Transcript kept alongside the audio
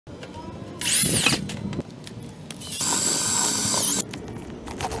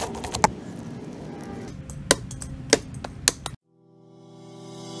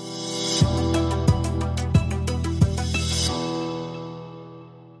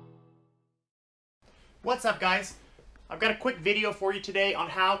What's up, guys? I've got a quick video for you today on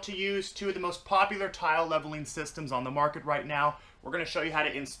how to use two of the most popular tile leveling systems on the market right now. We're going to show you how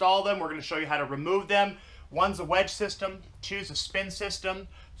to install them. We're going to show you how to remove them. One's a wedge system, two's a spin system.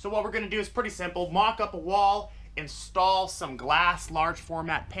 So what we're going to do is pretty simple. Mock up a wall, install some glass large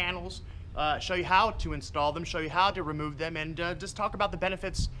format panels, show you how to install them, show you how to remove them, and just talk about the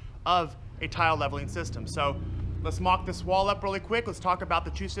benefits of a tile leveling system. So let's mock this wall up really quick. Let's talk about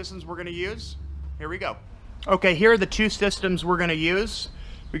the two systems we're going to use. Here we go. Okay, here are the two systems we're going to use.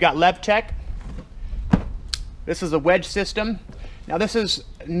 We got LevTech. This is a wedge system. Now this is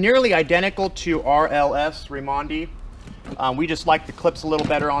nearly identical to RLS Raimondi. We just like the clips a little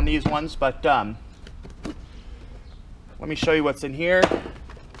better on these ones, but let me show you what's in here.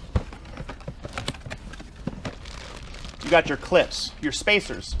 You got your clips, your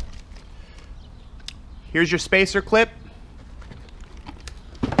spacers. Here's your spacer clip.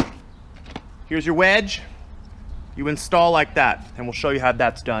 Here's your wedge. You install like that, and we'll show you how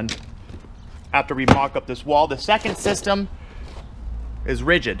that's done after we mock up this wall. The second system is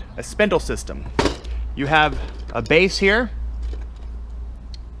rigid, a spindle system. You have a base here,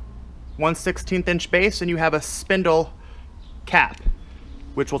 1/16 inch base, and you have a spindle cap,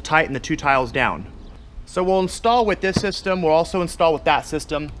 which will tighten the two tiles down. So we'll install with this system, we'll also install with that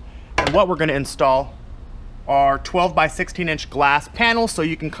system, and what we're going to install are 12 by 16 inch glass panels, so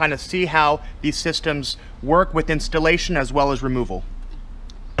you can kind of see how these systems work with installation as well as removal.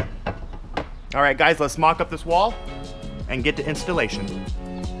 All right, guys, let's mock up this wall and get to installation.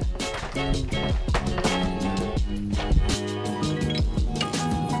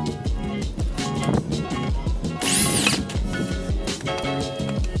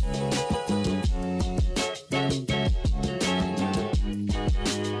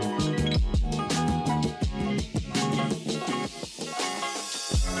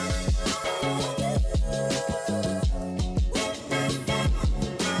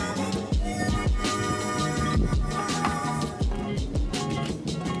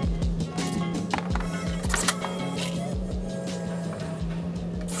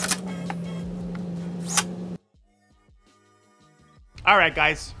 All right,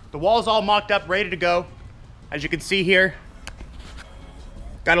 guys, the wall's all mocked up, ready to go. As you can see here,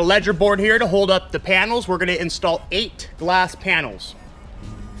 got a ledger board here to hold up the panels. We're gonna install 8 glass panels.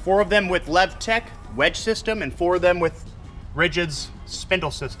 4 of them with LevTech wedge system and 4 of them with Rigid's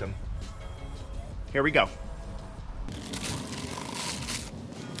spindle system. Here we go.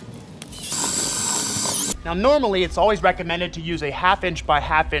 Now normally it's always recommended to use a 1/2 inch by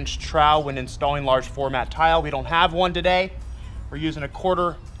 1/2 inch trowel when installing large format tile. We don't have one today. We're using a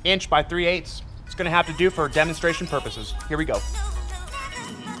 1/4 inch by 3/8. It's gonna have to do for demonstration purposes. Here we go.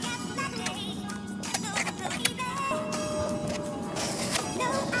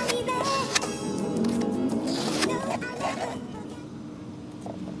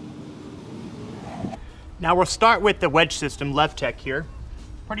 Now we'll start with the wedge system, LevTech here.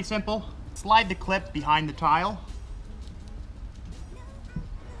 Pretty simple. Slide the clip behind the tile.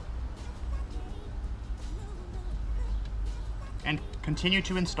 And continue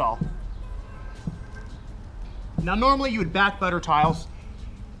to install. Now normally you would back butter tiles.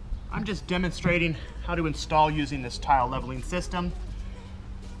 I'm just demonstrating how to install using this tile leveling system.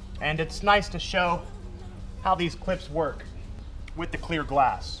 And it's nice to show how these clips work with the clear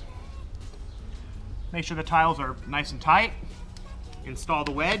glass. Make sure the tiles are nice and tight. Install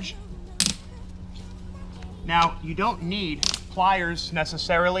the wedge. Now you don't need pliers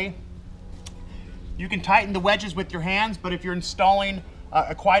necessarily. You can tighten the wedges with your hands, but if you're installing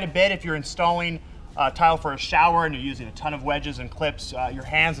quite a bit, if you're installing tile for a shower and you're using a ton of wedges and clips, your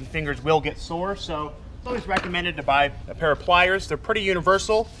hands and fingers will get sore. So it's always recommended to buy a pair of pliers. They're pretty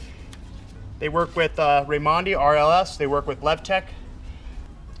universal. They work with Raimondi, RLS, they work with LevTech.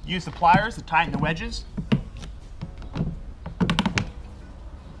 Use the pliers to tighten the wedges.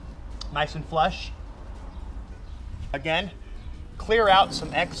 Nice and flush. Again, clear out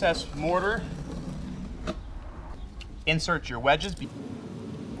some excess mortar. Insert your wedges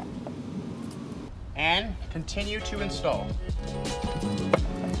and continue to install.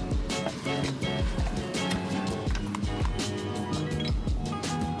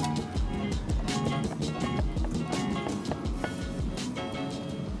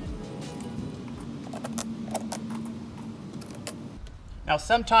 Now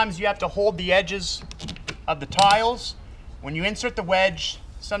sometimes you have to hold the edges of the tiles. When you insert the wedge,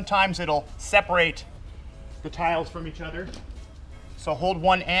 sometimes it'll separate the tiles from each other. So hold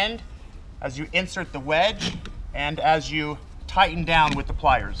one end as you insert the wedge and as you tighten down with the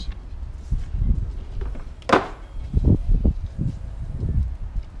pliers.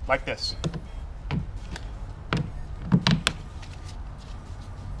 like this.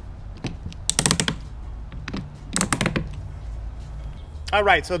 All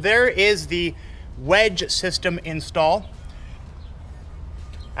right, so there is the wedge system install.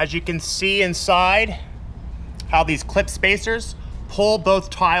 As you can see inside, how these clip spacers pull both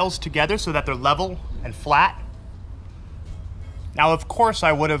tiles together so that they're level and flat. Now, of course,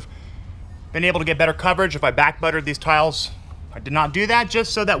 I would have been able to get better coverage if I back buttered these tiles. I did not do that,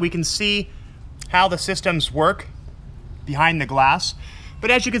 just so that we can see how the systems work behind the glass.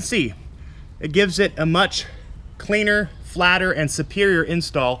 But as you can see, it gives it a much cleaner, flatter, and superior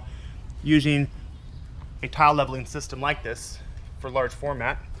install using a tile leveling system like this for large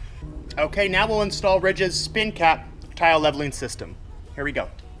format. Okay, now we'll install Ridge's spin cap tile leveling system. Here we go.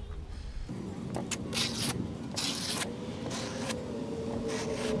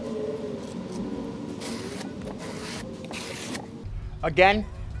 Again,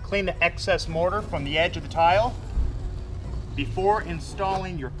 clean the excess mortar from the edge of the tile before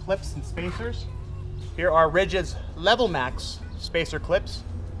installing your clips and spacers. Here are Ridge's Level Max spacer clips.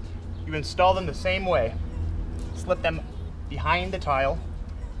 You install them the same way. Slip them behind the tile.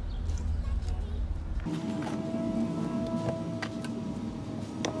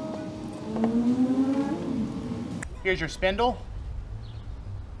 Here's your spindle.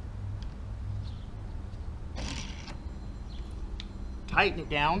 Tighten it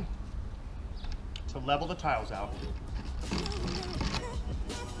down to level the tiles out.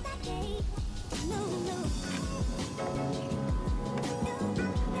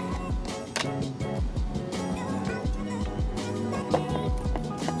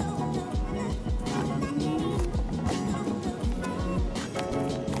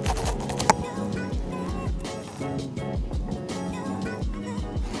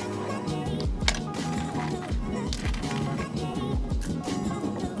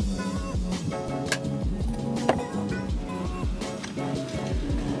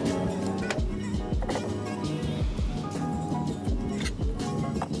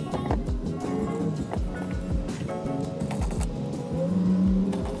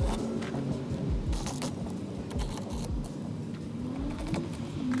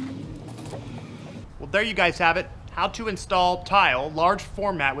 There you guys have it, how to install tile, large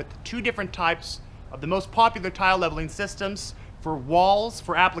format, with two different types of the most popular tile leveling systems for walls,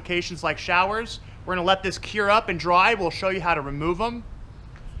 for applications like showers. We're gonna let this cure up and dry. We'll show you how to remove them.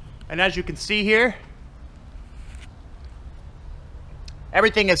 And as you can see here,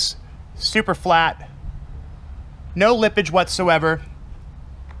 everything is super flat, no lippage whatsoever.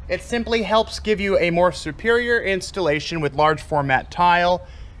 It simply helps give you a more superior installation with large format tile.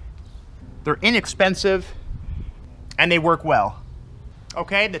 They're inexpensive and they work well.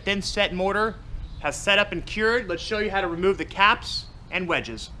 Okay, the thin set mortar has set up and cured. Let's show you how to remove the caps and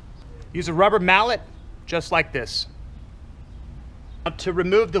wedges. Use a rubber mallet just like this. Now, to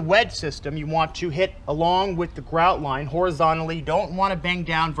remove the wedge system, you want to hit along with the grout line horizontally. You don't want to bang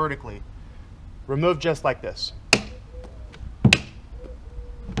down vertically. Remove just like this.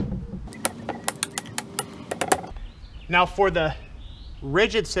 Now for the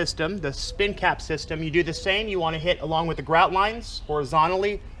rigid system, the spin cap system, you do the same. You want to hit along with the grout lines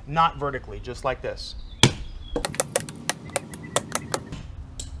horizontally, not vertically, just like this.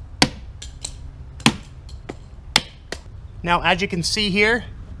 Now, as you can see here,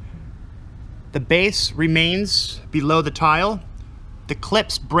 the base remains below the tile. The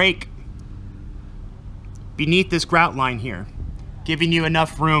clips break beneath this grout line here, giving you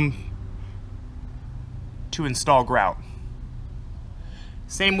enough room to install grout.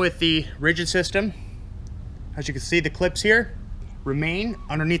 Same with the rigid system. As you can see, the clips here remain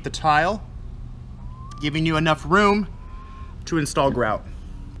underneath the tile, giving you enough room to install grout.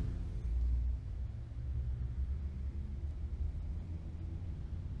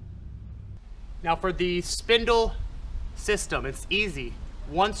 Now for the spindle system, it's easy.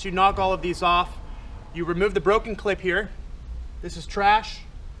 Once you knock all of these off, you remove the broken clip here. This is trash.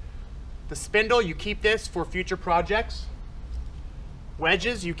 The spindle, you keep this for future projects.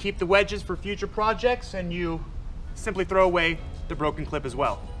 Wedges, you keep the wedges for future projects, and you simply throw away the broken clip as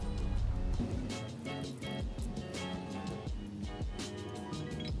well.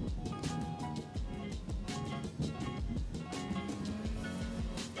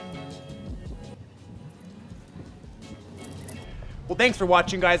 Well, thanks for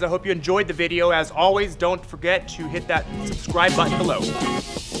watching, guys. I hope you enjoyed the video. As always, don't forget to hit that subscribe button below.